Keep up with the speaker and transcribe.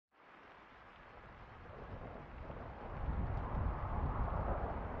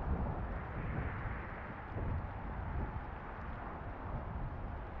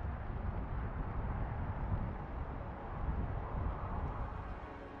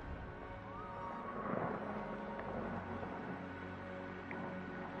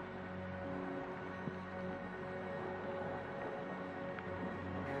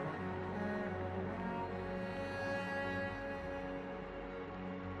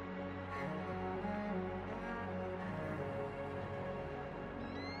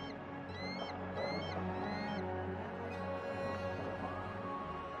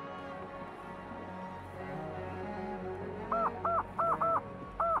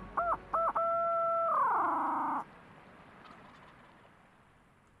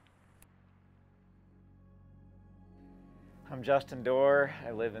I'm Justin Dorr.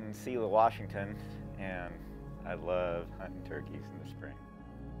 I live in Selah, Washington, and I love hunting turkeys in the spring.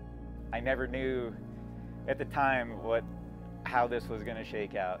 I never knew at the time how this was going to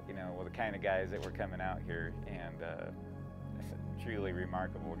shake out, you know, with the kind of guys that were coming out here, and truly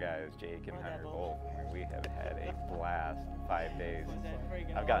remarkable guys, Jake and Hunter both. I mean, we have had a blast 5 days.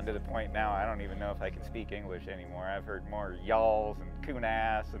 I've gotten to the point now I don't even know if I can speak English anymore. I've heard more y'alls and coon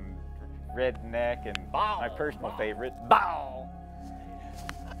ass and redneck and my personal favorite, bow.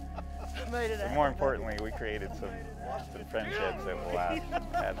 But more importantly, we created some friendships that will last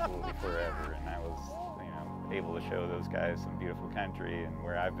absolutely forever, and I was, you know, able to show those guys some beautiful country and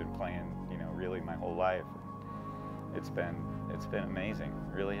where I've been playing, you know, really my whole life. It's been amazing.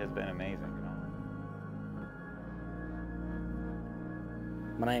 It really has been amazing.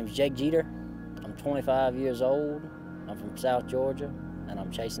 My name's Jake Jeter. I'm 25 years old. I'm from South Georgia, and I'm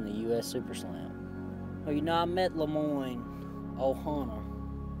chasing the U.S. Super Slam. Well, you know, I met Lemoine, old Hunter,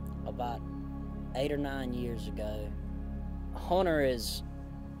 about 8 or 9 years ago. Hunter is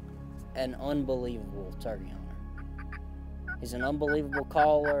an unbelievable turkey hunter. He's an unbelievable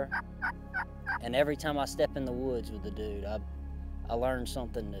caller, and every time I step in the woods with the dude, I learn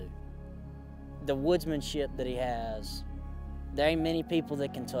something new. The woodsmanship that he has, there ain't many people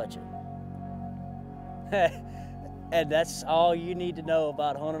that can touch it. And that's all you need to know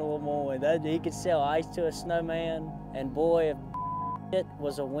about Hunter Lemoine. He could sell ice to a snowman, and boy, if it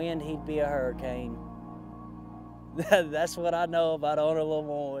was a wind, he'd be a hurricane. That's what I know about Hunter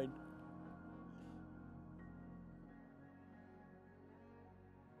Lemoine.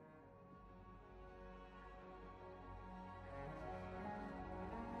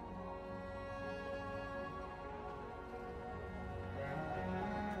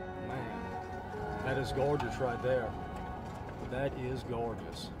 That is gorgeous right there. That is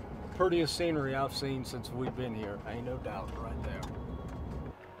gorgeous. Prettiest scenery I've seen since we've been here. Ain't no doubt right there.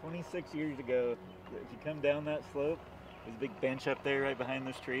 26 years ago, if you come down that slope, there's a big bench up there right behind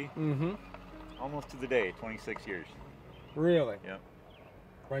this tree. Mm-hmm. Almost to the day, 26 years. Really? Yep.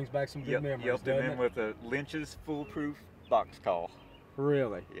 Brings back some good memories, Yep, doesn't and it? with a Lynch's foolproof box call.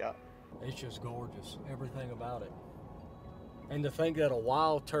 Really? Yeah. It's just gorgeous, everything about it. And to think that a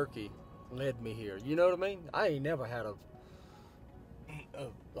wild turkey led me here, you know what I mean? I ain't never had a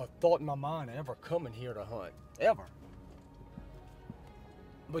thought in my mind of ever coming here to hunt, ever.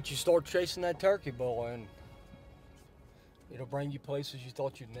 But you start chasing that turkey, boy, and it'll bring you places you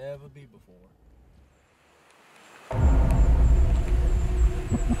thought you'd never be before.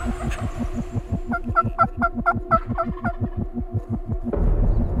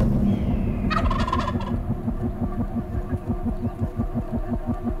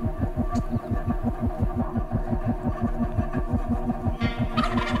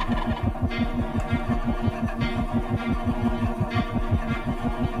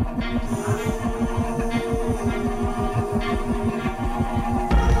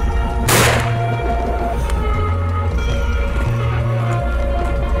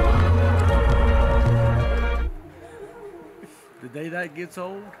 The day that gets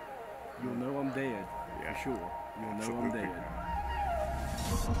old, you'll know I'm dead, for sure. You'll know I'm dead.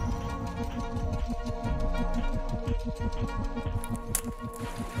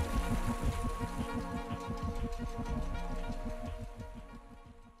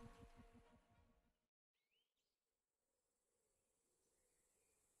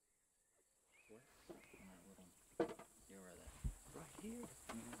 Right here?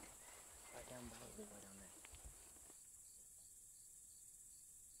 Right down below, way down there.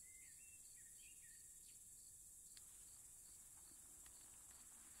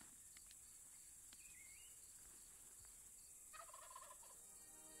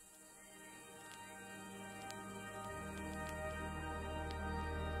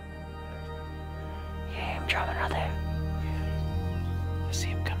 Yeah, I'm driving right there. Yeah. I see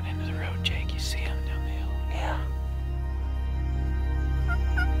him coming into the road, Jake. You see him down the hill? Yeah.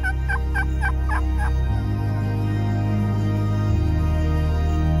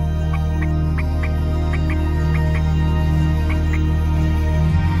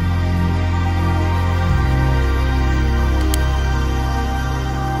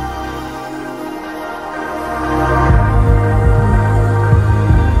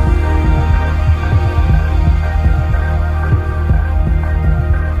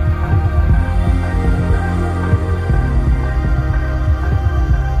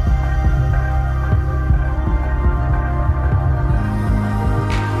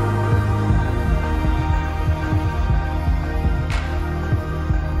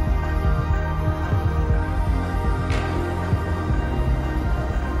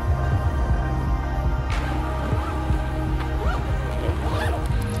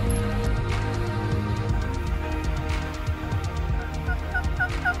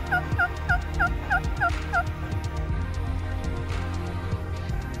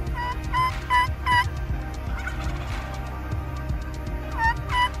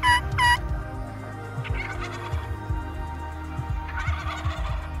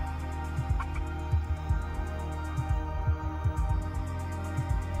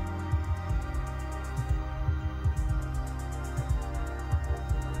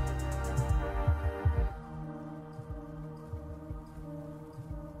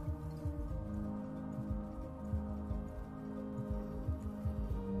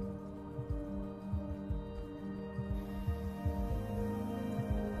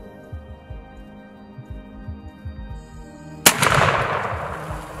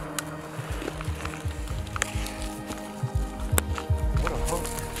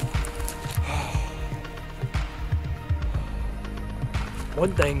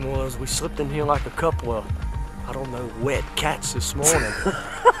 One thing was, we slipped in here like a couple of, I don't know, wet cats this morning.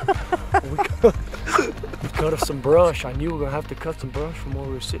 we cut us some brush. I knew we were gonna have to cut some brush from where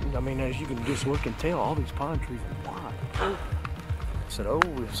we were sitting. I mean, as you can just look and tell, all these pine trees are wide. I said, oh,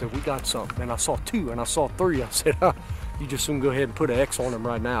 we got something. And I saw 2, and I saw 3. I said, you just soon go ahead and put an X on him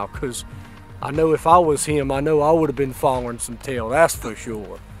right now, because I know if I was him, I know I would have been following some tail, that's for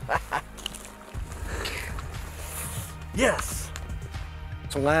sure. Yes.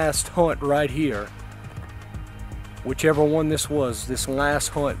 It's the last hunt right here. Whichever one this was, this last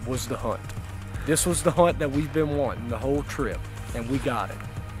hunt was the hunt. This was the hunt that we've been wanting the whole trip, and we got it.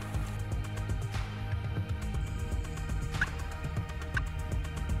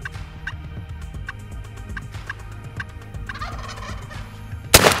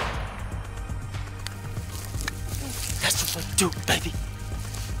 That's what we do, baby.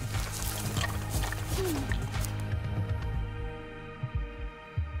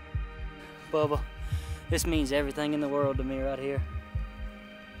 Bubba, this means everything in the world to me right here.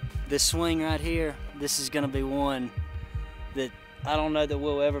 This swing right here, this is gonna be one that I don't know that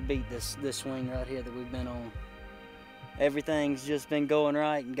we'll ever beat this swing right here that we've been on. Everything's just been going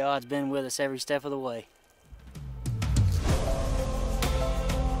right and God's been with us every step of the way.